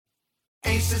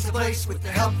Ace is the place with the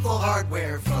helpful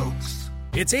hardware, folks.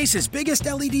 It's Ace's biggest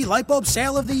LED light bulb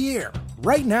sale of the year.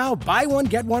 Right now, buy one,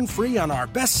 get one free on our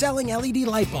best-selling LED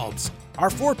light bulbs. Our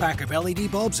 4-pack of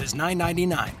LED bulbs is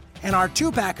 $9.99, and our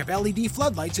 2-pack of LED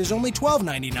floodlights is only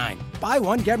 $12.99. Buy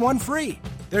one, get one free.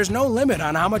 There's no limit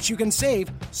on how much you can save,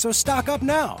 so stock up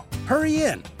now. Hurry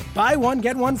in. Buy one,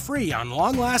 get one free on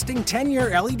long-lasting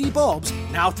 10-year LED bulbs,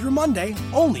 now through Monday,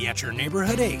 only at your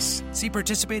neighborhood Ace. See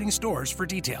participating stores for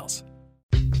details.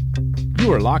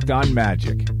 You are Locked On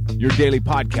Magic, your daily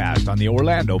podcast on the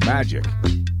Orlando Magic.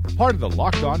 Part of the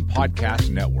Locked On Podcast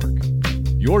Network.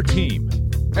 Your team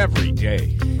every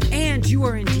day. And you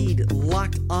are indeed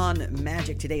Locked On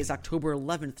Magic. Today is October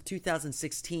 11th,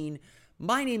 2016.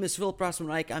 My name is Philip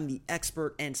Rossman-Reich. I'm the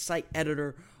expert and site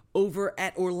editor over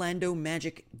at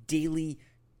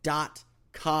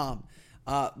OrlandoMagicDaily.com.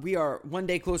 We are one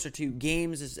day closer to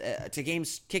games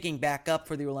kicking back up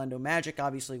for the Orlando Magic.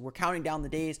 Obviously, we're counting down the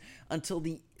days until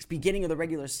the beginning of the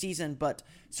regular season, but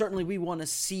certainly we want to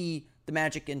see the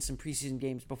Magic in some preseason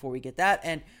games before we get that,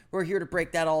 and we're here to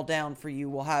break that all down for you.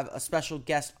 We'll have a special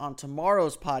guest on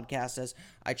tomorrow's podcast as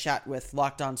I chat with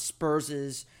Locked On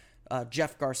Spurs'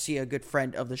 Jeff Garcia, a good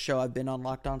friend of the show. I've been on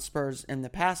Locked On Spurs in the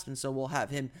past, and so we'll have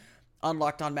him on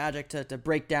Locked On Magic to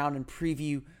break down and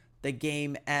preview the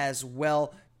game as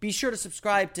well. Be sure to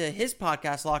subscribe to his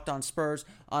podcast, Locked On Spurs,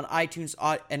 on iTunes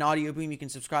and Audio Boom. You can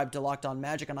subscribe to Locked On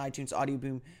Magic on iTunes, Audio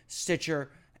Boom,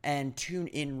 Stitcher, and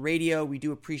TuneIn Radio. We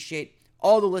do appreciate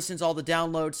all the listens, all the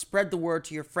downloads. Spread the word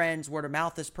to your friends. Word of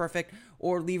mouth is perfect.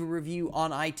 Or leave a review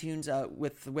on iTunes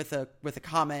with a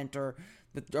comment or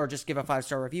just give a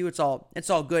 5-star review. It's all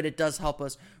good. It does help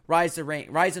us rise in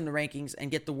the rankings and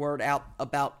get the word out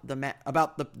about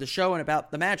the show and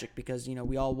about the Magic, because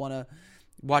we all want to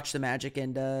watch the Magic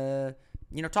and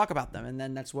talk about them, and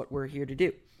then that's what we're here to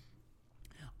do.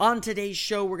 On today's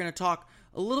show, we're going to talk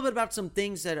a little bit about some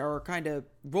things that are kind of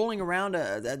rolling around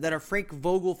that are Frank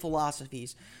Vogel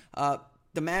philosophies.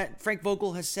 Frank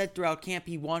Vogel has said throughout camp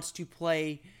he wants to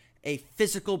play a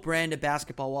physical brand of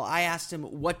basketball. Well, I asked him,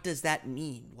 what does that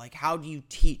mean? Like, how do you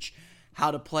teach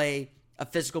how to play a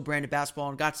physical brand of basketball?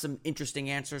 And got some interesting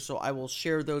answers, so I will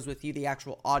share those with you, the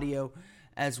actual audio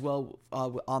as well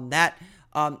on that.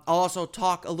 I'll also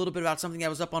talk a little bit about something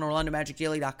that was up on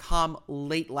OrlandoMagicDaily.com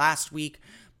late last week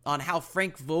on how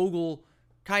Frank Vogel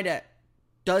kind of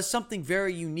does something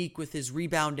very unique with his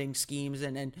rebounding schemes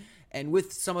and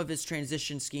with some of his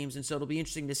transition schemes. And so it'll be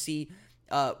interesting to see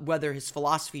whether his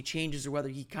philosophy changes or whether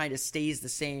he kind of stays the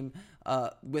same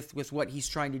with what he's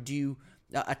trying to do,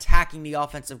 attacking the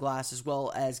offensive glass as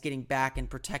well as getting back and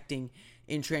protecting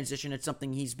in transition. It's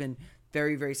something he's been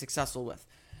very, very successful with.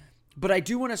 But I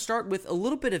do want to start with a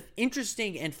little bit of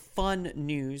interesting and fun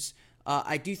news.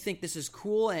 I do think this is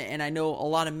cool, and I know a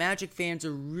lot of Magic fans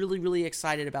are really, really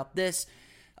excited about this.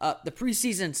 The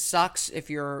preseason sucks if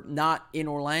you're not in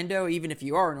Orlando. Even if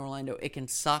you are in Orlando, it can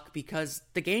suck because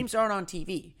the games aren't on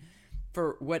TV.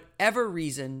 For whatever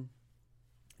reason,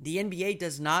 the NBA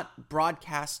does not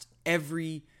broadcast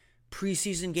every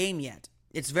preseason game yet.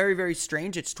 It's very, very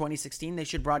strange. It's 2016. They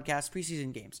should broadcast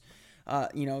preseason games.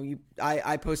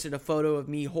 I posted a photo of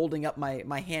me holding up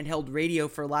my handheld radio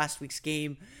for last week's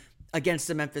game against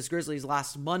the Memphis Grizzlies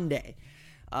last Monday.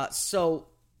 So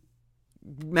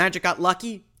Magic got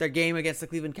lucky. Their game against the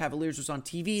Cleveland Cavaliers was on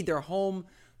TV. They're home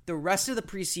the rest of the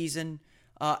preseason,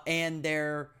 and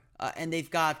they've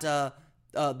got the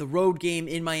road game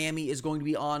in Miami is going to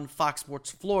be on Fox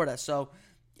Sports Florida. So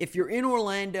if you're in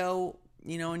Orlando,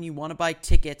 and you want to buy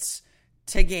tickets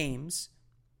to games,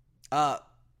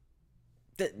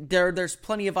 there's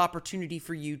plenty of opportunity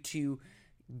for you to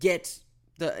get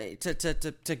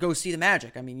to go see the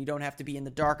Magic. I mean, you don't have to be in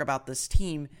the dark about this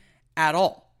team at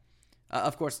all.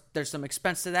 Of course, there's some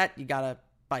expense to that. You got to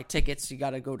buy tickets. You got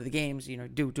to go to the games,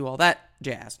 do all that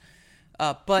jazz.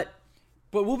 But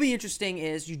what will be interesting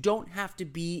is you don't have to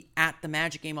be at the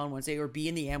Magic game on Wednesday or be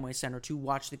in the Amway Center to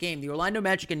watch the game. The Orlando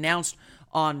Magic announced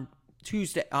on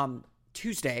Tuesday,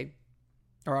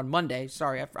 or on Monday.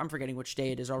 Sorry, I'm forgetting which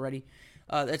day it is already.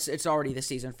 It's already the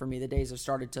season for me. The days have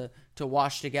started to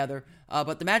wash together.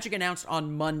 But the Magic announced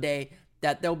on Monday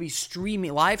that they'll be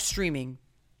live streaming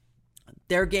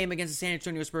their game against the San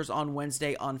Antonio Spurs on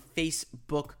Wednesday on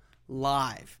Facebook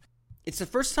Live. It's the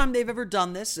first time they've ever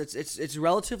done this. It's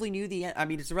relatively new.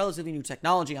 It's a relatively new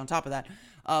technology on top of that.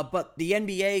 But the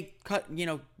NBA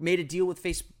made a deal with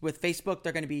Facebook.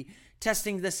 They're going to be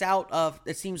testing this out.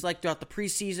 It seems like throughout the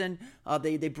preseason,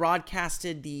 they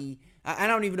broadcasted the. I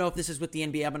don't even know if this is with the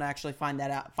NBA. I'm going to actually find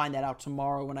that out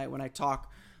tomorrow when I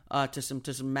talk to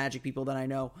some Magic people that I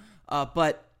know.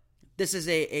 But This is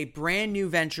a brand new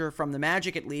venture from the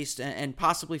Magic, at least, and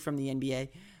possibly from the NBA.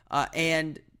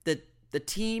 And the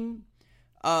team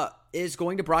is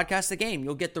going to broadcast the game.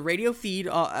 You'll get the radio feed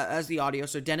as the audio.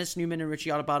 So Dennis Newman and Richie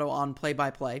Adubato on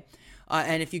play-by-play.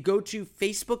 And if you go to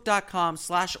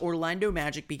facebook.com/Orlando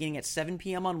Magic beginning at 7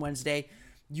 p.m. on Wednesday,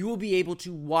 you will be able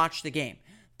to watch the game.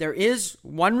 There is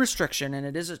one restriction, and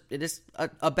it is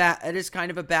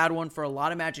kind of a bad one for a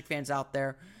lot of Magic fans out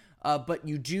there. But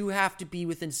you do have to be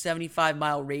within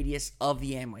 75-mile radius of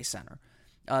the Amway Center.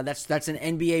 That's an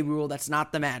NBA rule. That's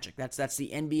not the Magic. That's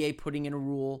the NBA putting in a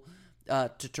rule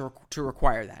to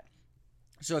require that.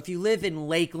 So if you live in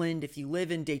Lakeland, if you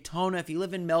live in Daytona, if you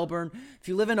live in Melbourne, if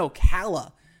you live in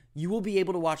Ocala, you will be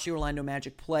able to watch the Orlando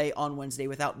Magic play on Wednesday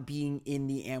without being in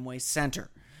the Amway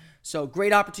Center. So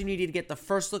great opportunity to get the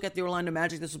first look at the Orlando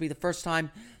Magic. This will be the first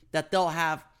time that they'll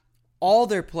have all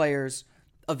their players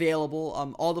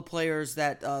available, all the players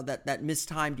that missed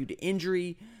time due to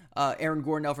injury, Aaron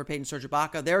Gordon, Elfrid Payton, Serge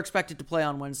Ibaka, they're expected to play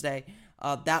on Wednesday.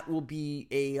 That will be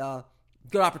a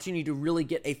good opportunity to really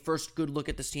get a first good look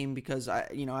at this team because,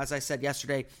 as I said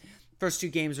yesterday, first two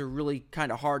games are really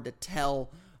kind of hard to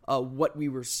tell what we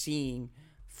were seeing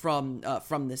from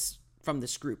this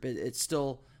group. It's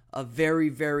still a very,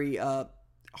 very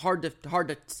hard to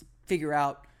figure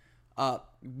out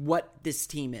what this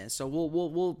team is. So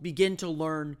we'll begin to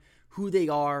learn who they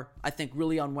are, I think,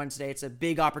 really on Wednesday. It's a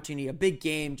big opportunity, a big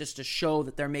game just to show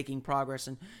that they're making progress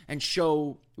and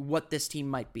show what this team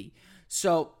might be.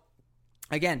 So,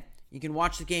 again, you can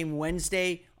watch the game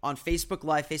Wednesday on Facebook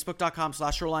Live,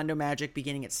 facebook.com/Orlando Magic,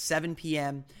 beginning at 7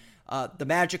 p.m. The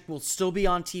Magic will still be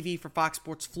on TV for Fox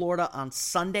Sports Florida on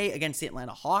Sunday against the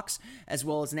Atlanta Hawks, as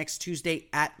well as next Tuesday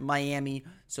at Miami.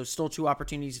 So still two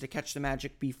opportunities to catch the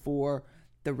Magic before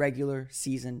the regular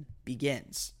season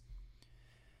begins.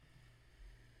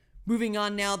 Moving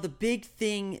on now, the big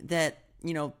thing that,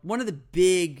 one of the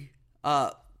big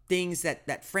things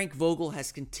that Frank Vogel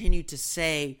has continued to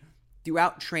say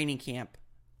throughout training camp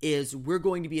is we're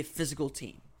going to be a physical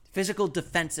team, physical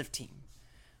defensive team.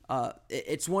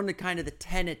 It's one of the kind of the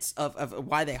tenets of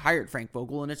why they hired Frank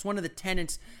Vogel, and it's one of the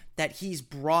tenets that he's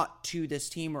brought to this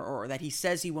team or that he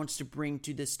says he wants to bring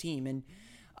to this team. And,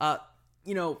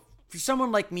 for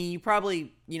someone like me, you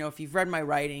probably, if you've read my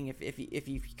writing, if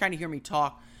you kind of hear me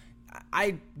talk,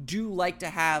 I do like to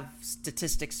have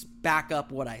statistics back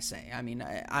up what I say. I mean,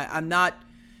 I'm not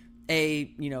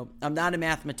I'm not a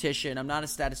mathematician. I'm not a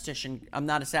statistician. I'm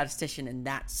not a statistician in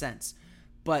that sense.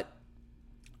 But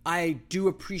I do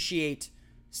appreciate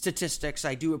statistics.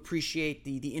 I do appreciate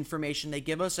the information they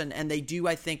give us. And they do,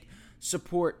 I think,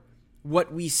 support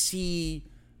what we see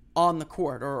on the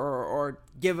court or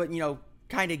give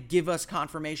give us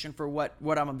confirmation for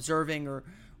what I'm observing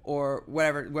or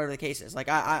whatever the case is. Like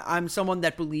I'm someone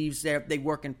that believes they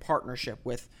work in partnership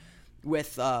with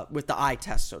the eye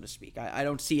test, so to speak. I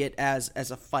don't see it as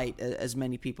a fight as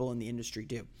many people in the industry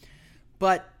do.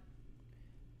 But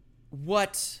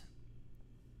what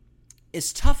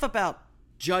is tough about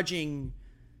judging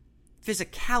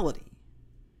physicality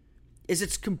is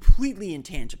it's completely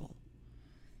intangible.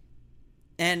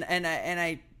 And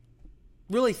I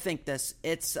really think this.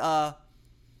 It's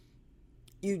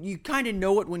you kind of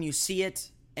know it when you see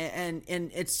it, and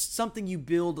it's something you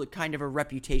build a kind of a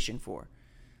reputation for.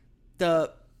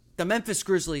 The Memphis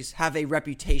Grizzlies have a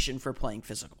reputation for playing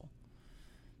physical.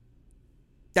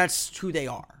 That's who they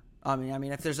are. I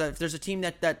mean, if there's a team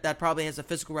that probably has a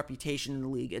physical reputation in the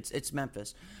league, it's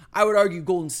Memphis. I would argue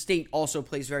Golden State also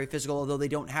plays very physical, although they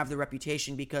don't have the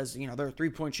reputation because they're a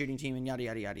 3-point shooting team and yada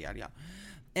yada yada yada yada.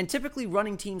 And typically,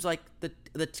 running teams like the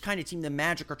kind of team the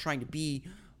Magic are trying to be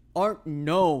aren't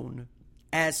known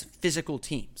as physical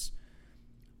teams.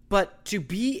 But to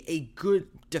be a good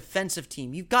defensive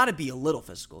team, you've got to be a little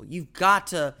physical. You've got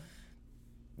to,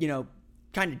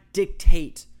 kind of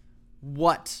dictate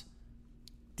what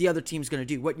the other team's going to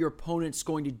do, what your opponent's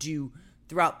going to do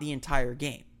throughout the entire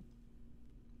game.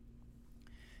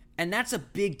 And that's a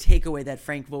big takeaway that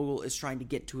Frank Vogel is trying to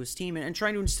get to his team and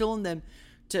trying to instill in them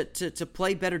to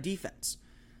play better defense.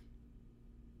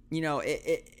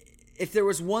 If there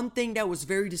was one thing that was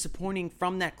very disappointing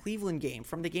from that Cleveland game,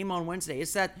 from the game on Wednesday,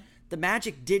 is that the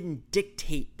Magic didn't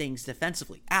dictate things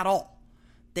defensively at all.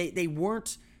 They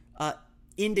weren't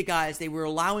into guys. They were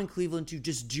allowing Cleveland to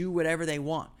just do whatever they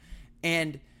want.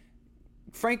 And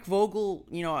Frank Vogel,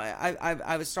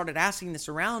 I started asking this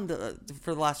around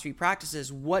for the last few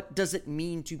practices. What does it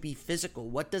mean to be physical?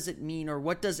 What does it mean, or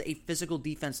what does a physical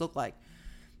defense look like?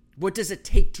 What does it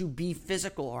take to be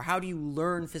physical, or how do you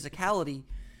learn physicality?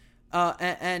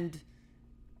 And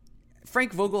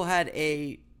Frank Vogel had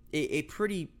a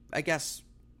pretty, I guess,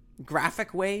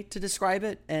 graphic way to describe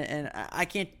it, and I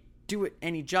can't do it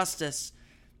any justice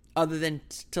other than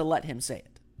to let him say it.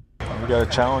 You got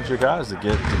to challenge your guys to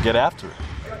get after it,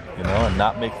 and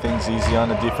not make things easy on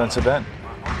the defensive end.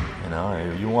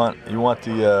 You want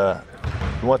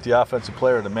the offensive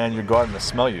player to man your guard and to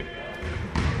smell you.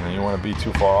 You want to be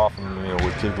too far off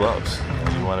with kid gloves.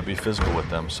 You want to be physical with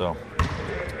them. So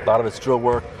a lot of it's drill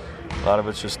work. A lot of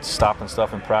it's just stopping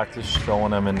stuff in practice,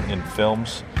 showing them in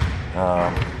films.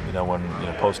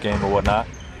 When post game or whatnot,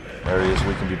 areas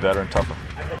we can be better and tougher.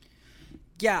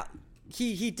 Yeah,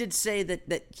 he did say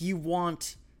that you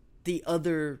want the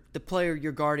player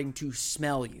you're guarding to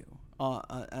smell you.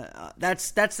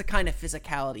 That's the kind of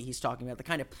physicality he's talking about, the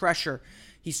kind of pressure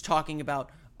he's talking about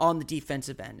on the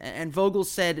defensive end. And Vogel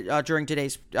said after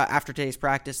today's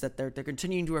practice that they're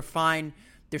continuing to refine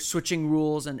their switching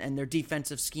rules and their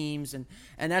defensive schemes, and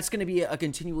that's going to be a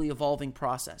continually evolving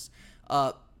process.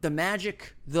 The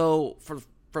Magic, though,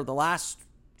 for the last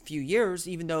few years,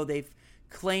 even though they've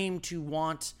claimed to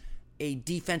want a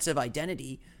defensive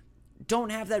identity,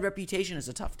 don't have that reputation as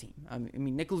a tough team. I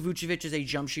mean, Nikola Vucevic is a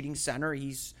jump shooting center.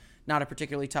 He's not a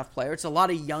particularly tough player. It's a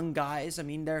lot of young guys. I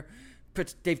mean,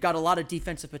 they've got a lot of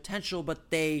defensive potential,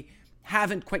 but they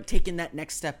haven't quite taken that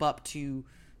next step up to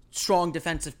strong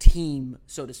defensive team,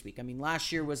 so to speak. I mean,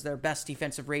 last year was their best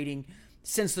defensive rating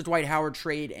since the Dwight Howard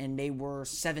trade, and they were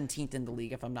 17th in the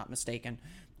league, if I'm not mistaken,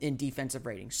 in defensive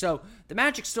rating. So the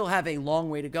Magic still have a long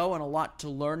way to go and a lot to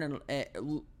learn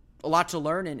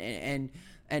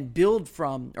and build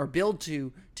from, or build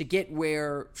to get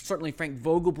where certainly Frank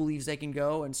Vogel believes they can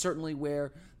go, and certainly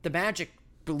where the Magic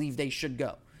believe they should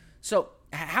go. So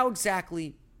how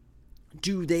exactly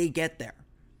do they get there?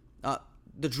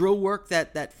 The drill work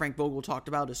that Frank Vogel talked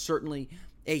about is certainly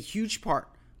a huge part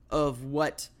of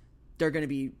what they're going to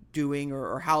be doing,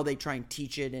 or how they try and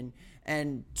teach it.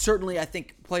 And certainly I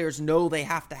think players know they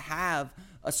have to have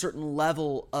a certain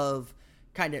level of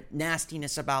kind of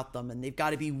nastiness about them, and they've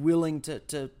got to be willing to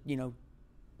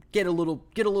get a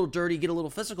little dirty, get a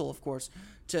little physical, of course,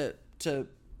 to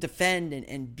defend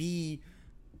and be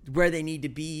where they need to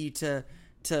be to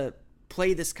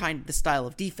play this style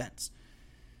of defense.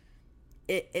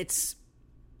 It's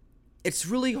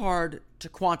really hard to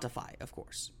quantify, of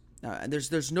course.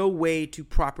 There's no way to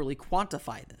properly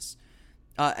quantify this.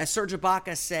 As Serge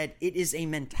Ibaka said, it is a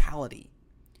mentality.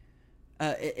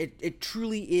 It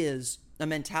truly is a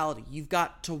mentality. You've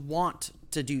got to want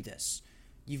to do this.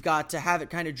 You've got to have it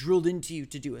kind of drilled into you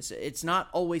to do it. It's not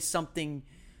always something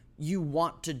you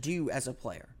want to do as a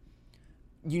player.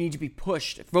 You need to be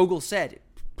pushed. Vogel said,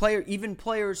 even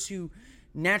players who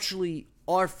naturally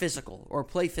are physical or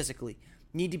play physically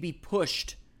need to be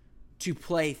pushed to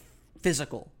play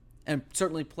physical and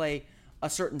certainly play a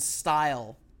certain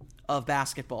style of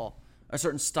basketball, a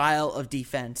certain style of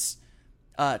defense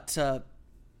to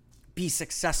be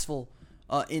successful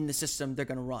in the system they're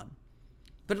going to run.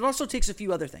 But it also takes a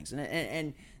few other things,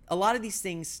 and a lot of these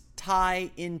things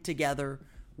tie in together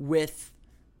with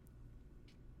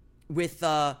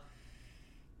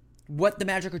what the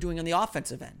Magic are doing on the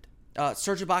offensive end.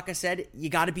 Serge Ibaka said you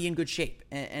got to be in good shape,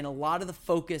 and a lot of the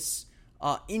focus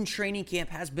in training camp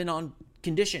has been on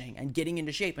conditioning and getting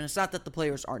into shape. And it's not that the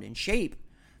players aren't in shape;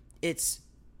 it's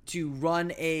to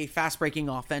run a fast-breaking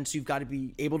offense. You've got to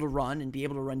be able to run and be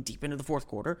able to run deep into the fourth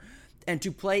quarter, and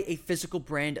to play a physical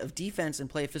brand of defense and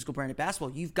play a physical brand of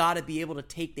basketball, you've got to be able to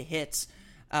take the hits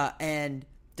and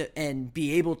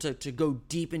be able to go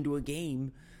deep into a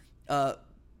game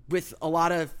with a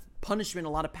lot of punishment, a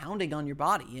lot of pounding on your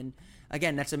body. And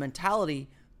again, that's a mentality,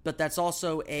 but that's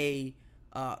also a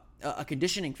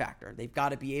conditioning factor. They've got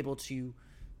to be able to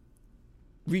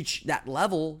reach that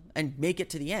level and make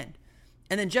it to the end.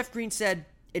 And then Jeff Green said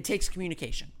it takes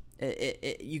communication.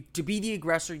 To be the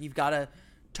aggressor, you've got to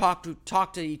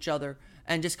talk to each other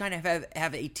and just kind of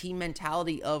have a team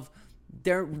mentality of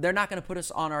they're not going to put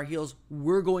us on our heels.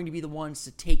 We're going to be the ones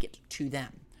to take it to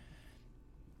them.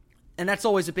 And that's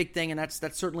always a big thing, and that's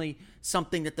certainly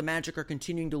something that the Magic are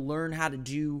continuing to learn how to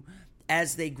do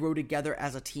as they grow together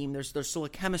as a team. There's still a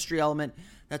chemistry element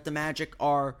that the Magic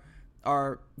are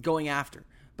going after.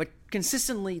 But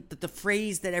consistently, the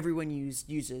phrase that everyone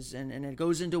uses, and it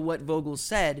goes into what Vogel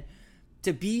said,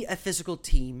 to be a physical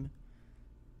team,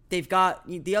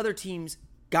 the other teams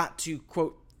got to,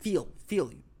 quote, feel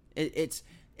you. It's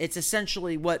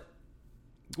essentially what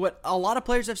a lot of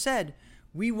players have said.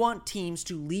 We want teams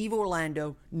to leave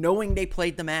Orlando knowing they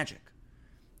played the Magic.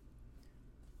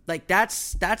 Like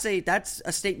that's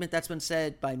a statement that's been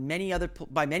said by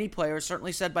many players,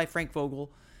 certainly said by Frank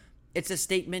Vogel. It's a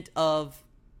statement of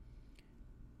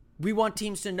we want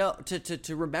teams to know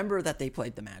to remember that they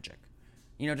played the Magic.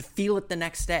 to feel it the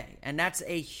next day. And that's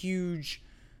a huge,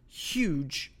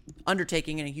 huge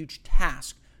undertaking and a huge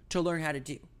task to learn how to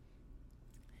do.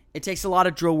 It takes a lot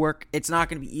of drill work. It's not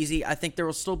going to be easy. I think there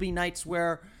will still be nights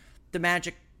where the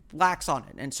Magic lacks on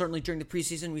it. And certainly during the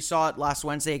preseason, we saw it last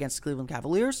Wednesday against the Cleveland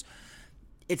Cavaliers.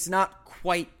 It's not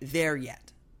quite there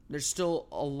yet. There's still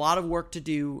a lot of work to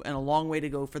do and a long way to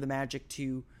go for the Magic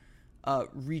to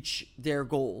reach their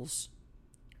goals.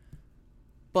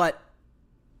 But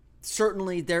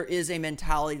certainly there is a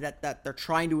mentality that they're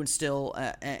trying to instill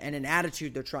and an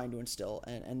attitude they're trying to instill.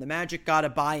 And the Magic got to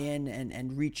buy in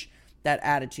and reach that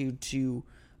attitude to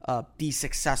be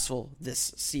successful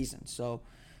this season. So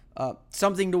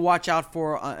something to watch out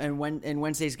for in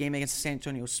Wednesday's game against the San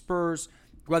Antonio Spurs,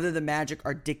 whether the Magic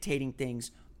are dictating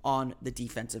things on the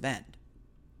defensive end.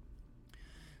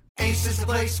 Ace is the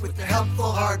place with the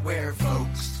helpful hardware,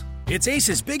 folks. It's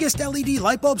Ace's biggest LED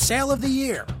light bulb sale of the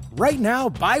year. Right now,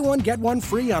 buy one, get one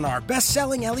free on our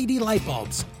best-selling LED light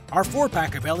bulbs. Our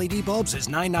 4-pack of LED bulbs is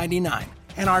 $9.99,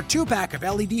 and our 2-pack of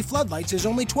LED floodlights is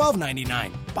only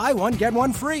 $12.99. Buy one, get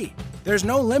one free. There's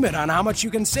no limit on how much you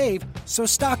can save, so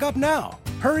stock up now.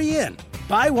 Hurry in.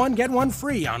 Buy one, get one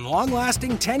free on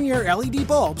long-lasting 10-year LED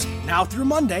bulbs now through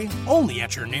Monday, only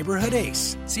at your neighborhood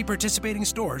Ace. See participating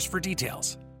stores for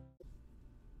details.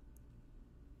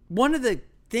 One of the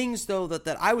things, though,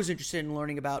 that I was interested in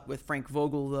learning about with Frank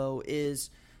Vogel, though, is,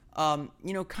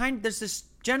 there's this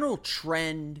general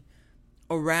trend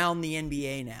around the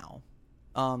NBA now.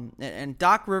 And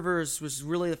Doc Rivers was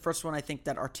really the first one, I think,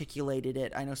 that articulated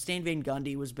it. I know Stan Van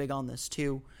Gundy was big on this,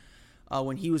 too,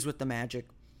 when he was with the Magic,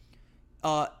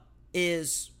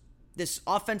 is this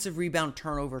offensive rebound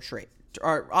turnover trade,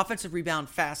 or offensive rebound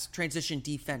fast transition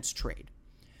defense trade.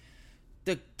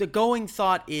 The going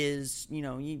thought is,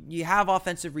 you have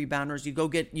offensive rebounders,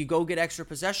 you go get extra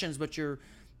possessions, but you're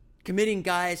committing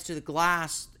guys to the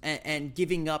glass and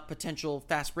giving up potential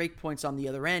fast break points on the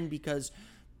other end because,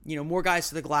 more guys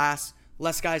to the glass,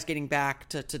 less guys getting back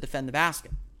to defend the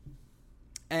basket.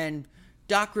 And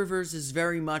Doc Rivers is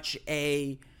very much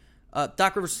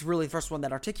Doc Rivers is really the first one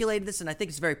that articulated this, and I think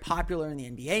it's very popular in the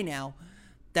NBA now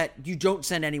that you don't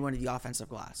send anyone to the offensive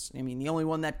glass. I mean, the only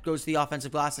one that goes to the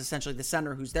offensive glass is essentially the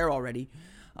center who's there already.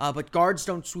 But guards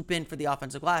don't swoop in for the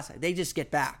offensive glass. They just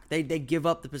get back. They give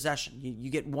up the possession. You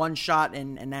get one shot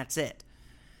and that's it.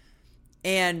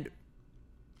 And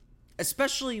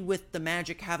especially with the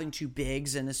Magic having two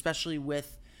bigs, and especially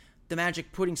with the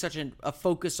Magic putting such a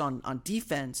focus on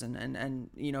defense, and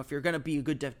if you're going to be a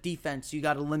good defense, you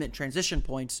got to limit transition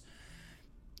points.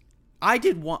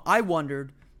 I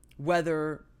wondered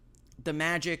whether the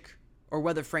Magic, or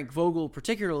whether Frank Vogel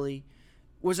particularly,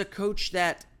 was a coach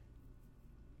that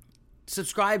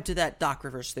subscribed to that Doc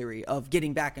Rivers theory of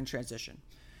getting back in transition.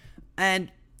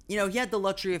 And, he had the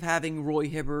luxury of having Roy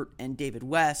Hibbert and David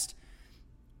West,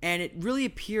 and it really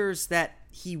appears that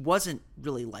he wasn't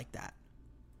really like that.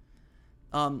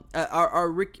 I'm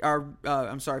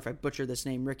sorry if I butchered this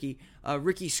name, Ricky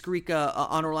Skrika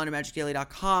on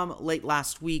OrlandoMagicDaily.com late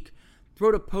last week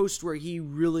wrote a post where he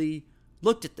really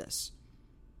looked at this.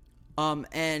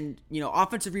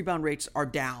 Offensive rebound rates are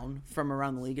down from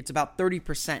around the league. It's about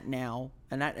 30% now,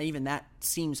 and that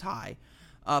seems high.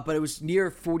 But it was near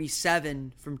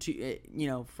 47 from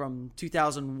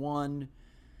 2001.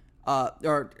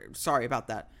 Sorry about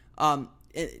that.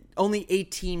 Only 8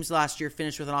 teams last year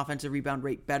finished with an offensive rebound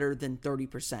rate better than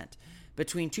 30%.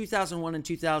 Between 2001 and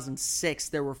 2006,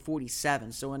 there were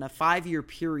 47. So in a 5-year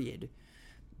period,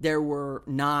 there were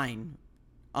 9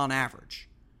 on average,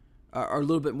 or a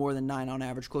little bit more than 9 on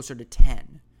average, closer to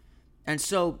 10. And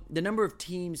so the number of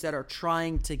teams that are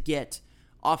trying to get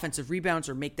offensive rebounds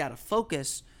or make that a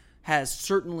focus has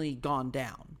certainly gone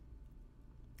down.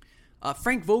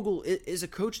 Frank Vogel is a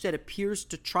coach that appears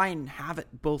to try and have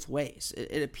it both ways.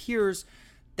 It appears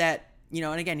that,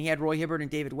 and again, he had Roy Hibbert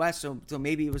and David West, so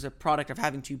maybe it was a product of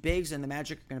having two bigs, and the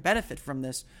Magic are going to benefit from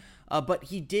this. But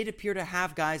he did appear to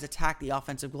have guys attack the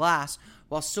offensive glass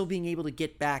while still being able to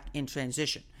get back in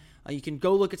transition. You can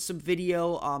go look at some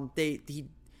video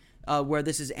where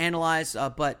this is analyzed,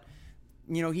 but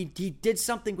he did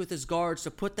something with his guards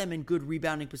to put them in good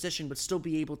rebounding position, but still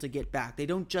be able to get back. They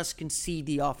don't just concede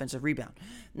the offensive rebound.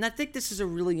 And I think this is a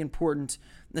really important,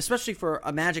 especially for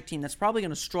a Magic team that's probably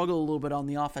going to struggle a little bit on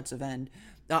the offensive end.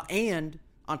 And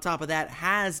on top of that,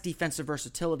 has defensive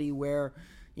versatility where,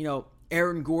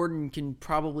 Aaron Gordon can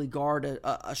probably guard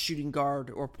a shooting guard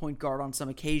or point guard on some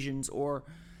occasions, or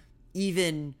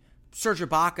even Serge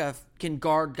Ibaka can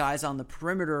guard guys on the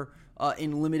perimeter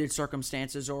in limited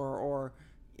circumstances, or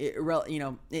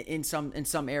in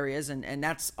some areas, and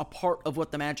that's a part of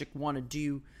what the Magic want to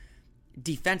do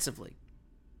defensively.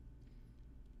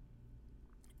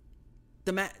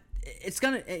 it's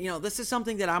gonna, this is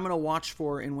something that I'm gonna watch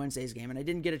for in Wednesday's game, and I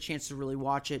didn't get a chance to really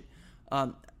watch it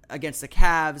against the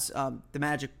Cavs. The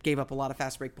Magic gave up a lot of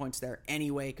fast break points there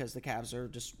anyway because the Cavs are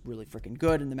just really freaking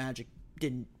good, and the Magic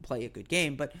didn't play a good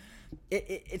game. But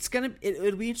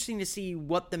it'll be interesting to see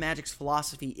what the Magic's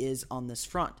philosophy is on this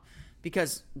front,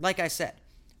 because like I said,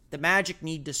 the Magic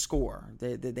need to score.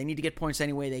 They need to get points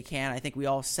any way they can. I think we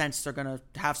all sense they're going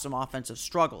to have some offensive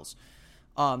struggles.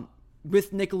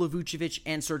 With Nikola Vucevic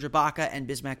and Serge Ibaka and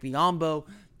Bismack Biyombo,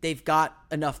 they've got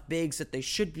enough bigs that they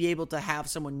should be able to have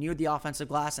someone near the offensive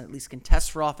glass and at least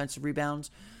contest for offensive rebounds.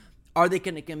 Are they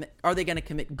going to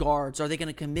commit guards? Are they going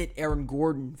to commit Aaron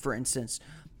Gordon, for instance,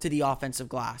 to the offensive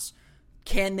glass?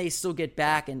 Can they still get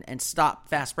back and stop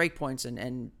fast break points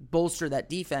and bolster that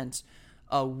defense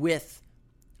with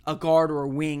a guard or a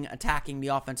wing attacking the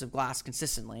offensive glass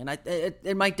consistently? And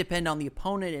it might depend on the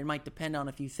opponent. It might depend on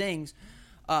a few things.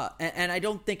 And I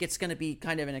don't think it's going to be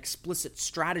kind of an explicit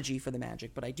strategy for the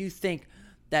Magic, but I do think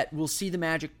that we'll see the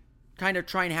Magic kind of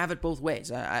try and have it both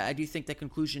ways. I do think the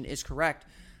conclusion is correct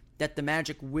that the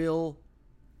Magic will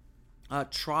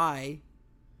try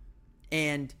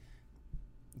and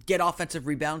get offensive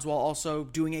rebounds while also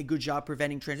doing a good job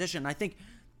preventing transition. I think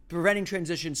preventing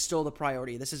transition is still the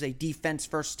priority. This is a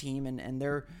defense-first team, and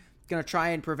they're going to try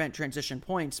and prevent transition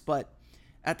points, but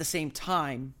at the same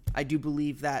time, I do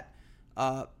believe that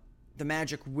the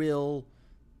Magic will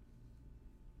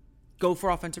go for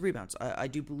offensive rebounds. I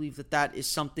do believe that is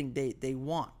something they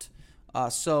want.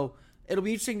 So it'll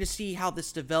be interesting to see how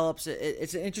this develops.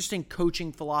 It's an interesting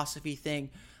coaching philosophy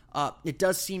thing. It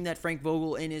does seem that Frank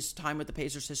Vogel, in his time with the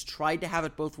Pacers, has tried to have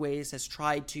it both ways, has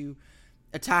tried to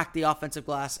attack the offensive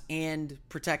glass and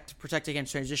protect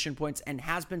against transition points, and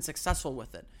has been successful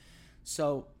with it.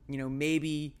 So,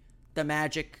 maybe the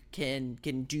Magic can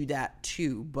do that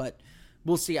too, but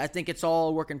we'll see. I think it's all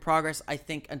a work in progress. I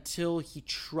think until he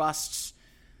trusts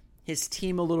his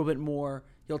team a little bit more,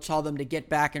 he'll tell them to get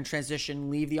back in transition,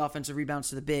 leave the offensive rebounds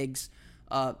to the bigs.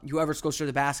 Whoever's closer to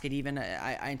the basket, even,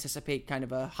 I anticipate kind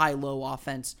of a high-low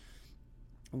offense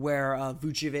where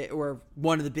Vucevic or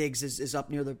one of the bigs is up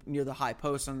near the high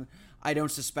post, and I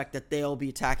don't suspect that they'll be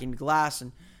attacking the glass.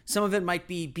 And some of it might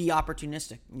be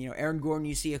opportunistic. Aaron Gordon,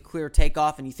 you see a clear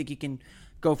takeoff, and you think you can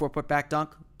go for a putback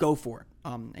dunk, go for it.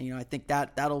 And I think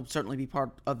that'll certainly be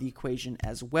part of the equation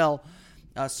as well.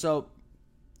 So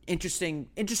interesting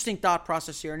thought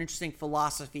process here, an interesting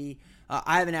philosophy.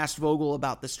 I haven't asked Vogel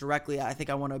about this directly. I think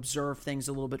I want to observe things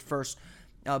a little bit first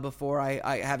before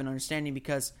I have an understanding,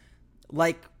 because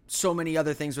like so many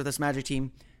other things with this Magic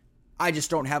team, I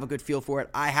just don't have a good feel for it.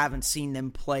 I haven't seen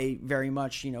them play very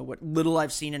much. What little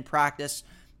I've seen in practice,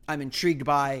 I'm intrigued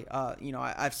by.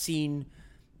 I've seen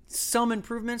some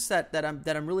improvements that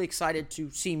I'm really excited to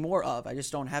see more of. I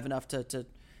just don't have enough to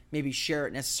maybe share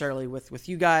it necessarily with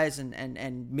you guys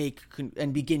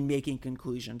and begin making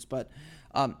conclusions. But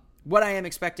what I am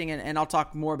expecting, and I'll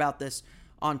talk more about this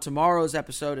on tomorrow's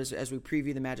episode as we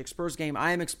preview the Magic Spurs game,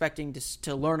 I am expecting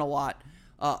to learn a lot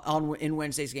in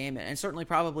Wednesday's game, and certainly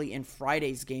probably in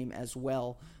Friday's game as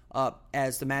well,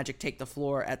 as the Magic take the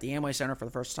floor at the Amway Center for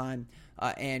the first time,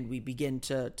 and we begin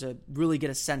to really get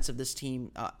a sense of this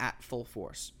team at full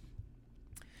force.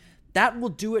 That will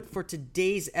do it for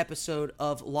today's episode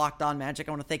of Locked On Magic.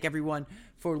 I want to thank everyone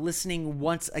for listening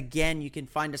once again. You can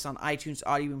find us on iTunes,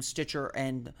 Audioboom, Stitcher,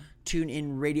 and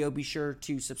TuneIn Radio. Be sure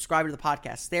to subscribe to the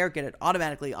podcast there. Get it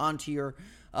automatically onto your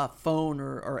phone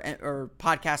or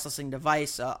podcast listening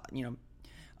device.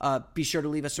 Be sure to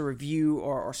leave us a review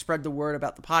or spread the word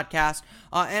about the podcast.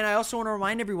 And I also want to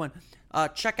remind everyone,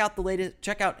 check out,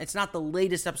 it's not the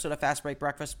latest episode of Fast Break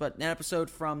Breakfast, but an episode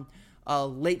from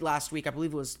late last week. I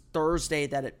believe it was Thursday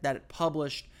that it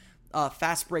published.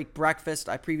 Fast Break Breakfast.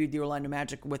 I previewed the Orlando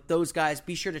Magic with those guys.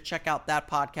 Be sure to check out that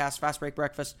podcast. Fast Break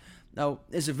Breakfast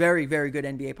is a very, very good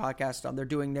NBA podcast. They're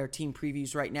doing their team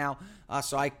previews right now.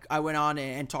 So I went on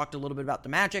and talked a little bit about the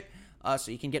Magic.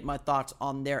 So you can get my thoughts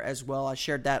on there as well. I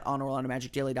shared that on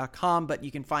OrlandoMagicDaily.com, but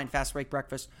you can find Fast Break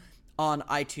Breakfast on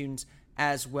iTunes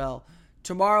as well.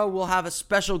 Tomorrow we'll have a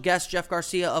special guest. Jeff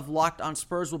Garcia of Locked On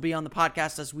Spurs will be on the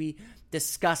podcast as we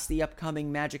discuss the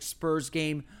upcoming Magic Spurs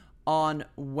game on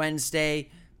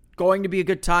Wednesday. Going to be a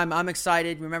good time. I'm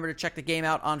excited. Remember to check the game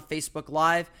out on Facebook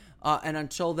Live. And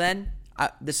until then,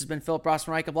 this has been Philip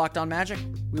Rossman-Reich of Locked On Magic.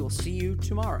 We will see you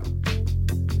tomorrow.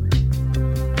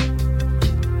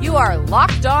 You are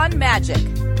Locked On Magic,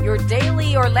 your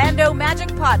daily Orlando Magic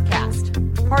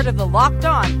podcast. Part of the Locked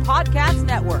On Podcast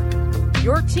Network.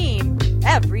 Your team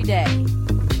every day.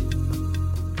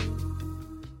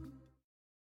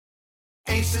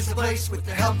 Ace is the place with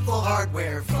the helpful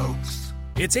hardware, folks.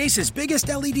 It's Ace's biggest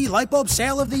LED light bulb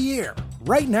sale of the year.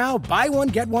 Right now, buy one,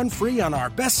 get one free on our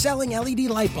best-selling LED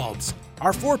light bulbs.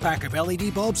 Our 4-pack of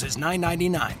LED bulbs is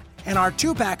 $9.99, and our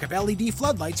 2-pack of LED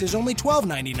floodlights is only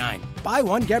 $12.99. Buy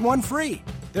one, get one free.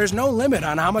 There's no limit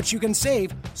on how much you can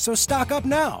save, so stock up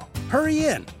now. Hurry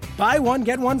in. Buy one,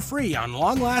 get one free on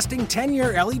long-lasting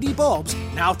 10-year LED bulbs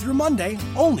now through Monday,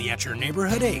 only at your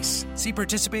neighborhood Ace. See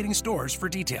participating stores for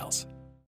details.